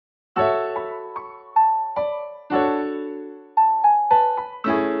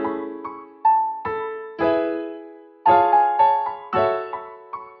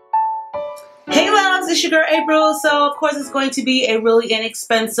it's your girl April. So of course it's going to be a really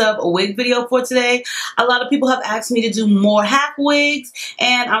inexpensive wig video for today. A lot of people have asked me to do more half wigs,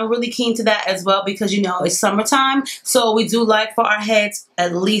 and I'm really keen to that as well because you know it's summertime, so we do like for our heads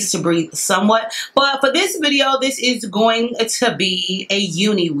at least to breathe somewhat. But for this video, this is going to be a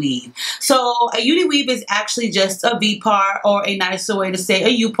uni weave. So a uni weave is actually just a V part, or a nicer way to say a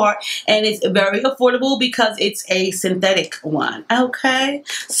U part, and it's very affordable because it's a synthetic one. Okay,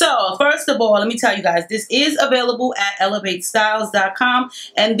 so first of all, let me tell you guys, this is available at elevatestyles.com,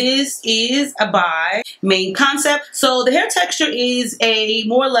 and this is by Main Concept. So the hair texture is a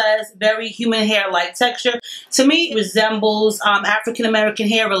more or less very human hair like texture. To me, it resembles African American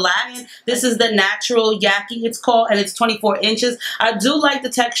hair relaxed. This is the natural yaki, it's called, and it's 24 inches. I do like the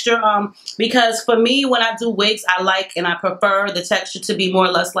texture because for me, when I do wigs, I like and I prefer the texture to be more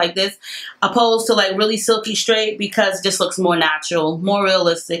or less like this, opposed to like really silky straight, because it just looks more natural, more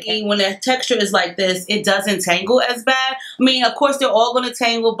realistic. And when the texture is like this, it doesn't tangle as bad. I mean, of course, they're all going to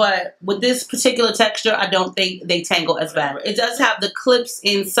tangle, but with this particular texture, I don't think they tangle as bad. It does have the clips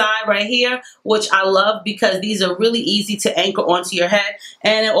inside right here, which I love because these are really easy to anchor onto your head.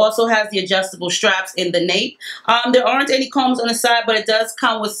 And it also has the adjustable straps in the nape. There aren't any combs on the side, but it does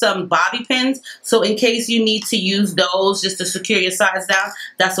come with some bobby pins. So in case you need to use those just to secure your sides down,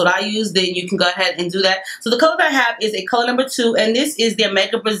 that's what I use. Then you can go ahead and do that. So the color that I have is a color number 2, and this is their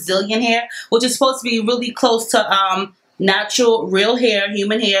Mega Brazilian hair, which is supposed to be really close to natural, real hair,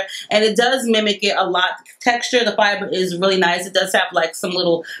 human hair, and it does mimic it a lot. Texture, the fiber is really nice. It does have like some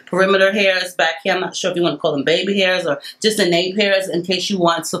little perimeter hairs back here. I'm not sure if you want to call them baby hairs or just the nape hairs, in case you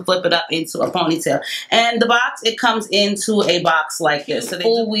want to flip it up into a ponytail. And the box, it comes into a box like this, so they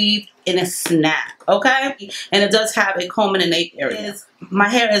full weave in a snap, okay? And it does have a comb in the nape area. My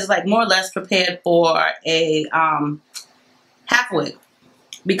hair is like more or less prepared for a half wig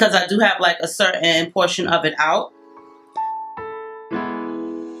because I do have like a certain portion of it out.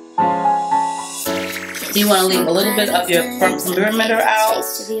 You want to leave a little bit of your perimeter out.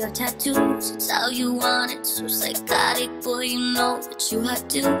 Your tattoos, it's how you want it. So psychotic, boy, you know what you have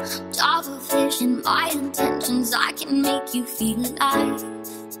to. Job of vision, my intentions. I can make you feel alive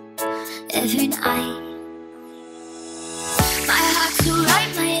every night. My heart's so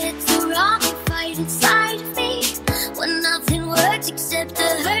right, my head's so wrong. You fight inside of me when nothing works except the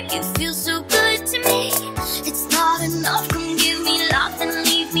hurt. You feel so good to me. It's not enough. Come give me love and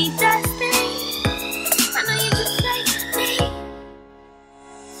leave me destiny.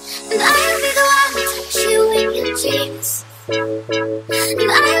 And I'll be the one to touch you in your dreams.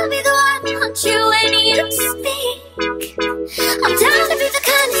 And I'll be the one to haunt you when you speak. I'm down to be the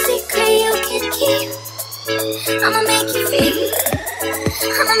kind of secret you can keep. I'ma make you feel.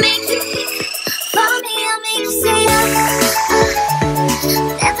 I'ma make you feel. For me, I'll make you say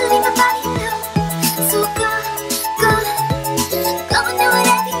never leave my body alone. So go and do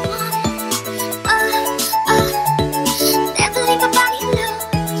whatever you want. Never leave my body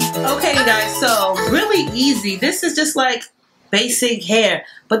alone. Okay, you guys, so really easy. This is just like basic hair,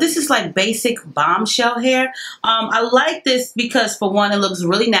 but this is like basic bombshell hair. I like this because for one, it looks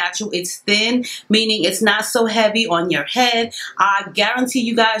really natural. It's thin, meaning it's not so heavy on your head. I guarantee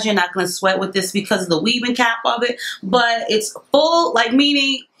you guys you're not going to sweat with this because of the weaving cap of it, but it's full, like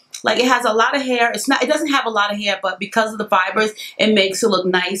meaning like it has a lot of hair. It doesn't have a lot of hair, but because of the fibers, it makes it look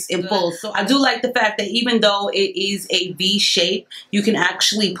nice and full. So I do like the fact that even though it is a V shape, you can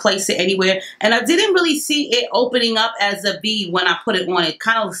actually place it anywhere. And I didn't really see it opening up as a V when I put it on. It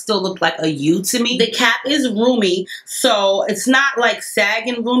kind of still looked like a U to me. The cap is roomy, so it's not like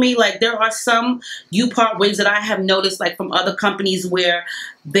sagging roomy. Like there are some U-part wigs that I have noticed like from other companies where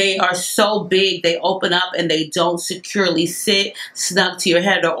they are so big, they open up and they don't securely sit snug to your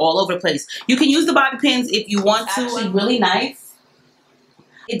head or all over the place. You can use the bobby pins if you want to. It's actually really nice.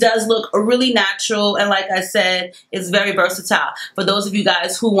 It does look really natural, and like I said, it's very versatile. For those of you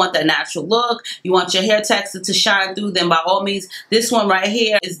guys who want that natural look, you want your hair texture to shine through, then by all means, this one right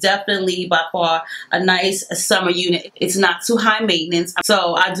here is definitely by far a nice summer unit. It's not too high maintenance,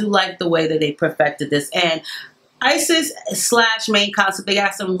 so I do like the way that they perfected this. And Isis / Main Concept, they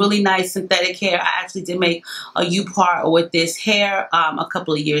got some really nice synthetic hair. I actually did make a U-part with this hair a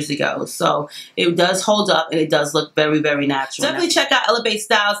couple of years ago. So it does hold up and it does look very, very natural. Definitely check out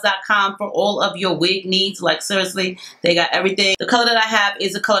elevatestyles.com for all of your wig needs. Like seriously, they got everything. The color that I have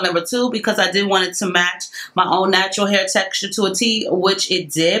is a color number 2 because I did want it to match my own natural hair texture to a T, which it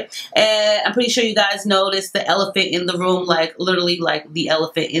did. And I'm pretty sure you guys noticed the elephant in the room, like literally like the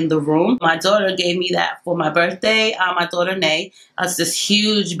elephant in the room. My daughter gave me that for my birthday. birthday, my daughter Nay. It's this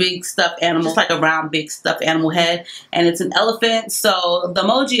huge, big stuffed animal, just like a round, big stuffed animal head, and it's an elephant. So the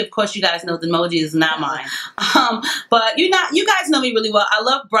emoji, of course, you guys know the emoji is not mine. But you guys know me really well. I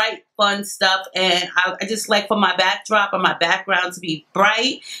love bright, fun stuff, and I just like for my backdrop or my background to be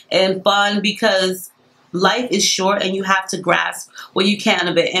bright and fun, because life is short and you have to grasp what you can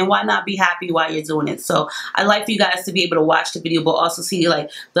of it, and why not be happy while you're doing it. So I like for you guys to be able to watch the video but also see like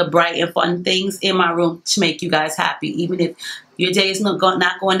the bright and fun things in my room to make you guys happy. Even if your day is not going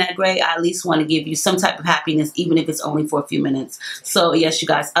that great, I at least want to give you some type of happiness, even if it's only for a few minutes. So yes, you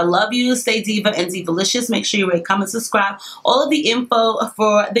guys, I love you. Stay diva and divalicious. Make sure you rate, comment, subscribe. All of the info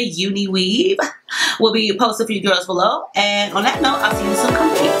for the uni weave will be posted for you girls below. And on that note, I'll see you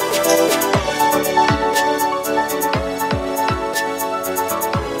soon. Come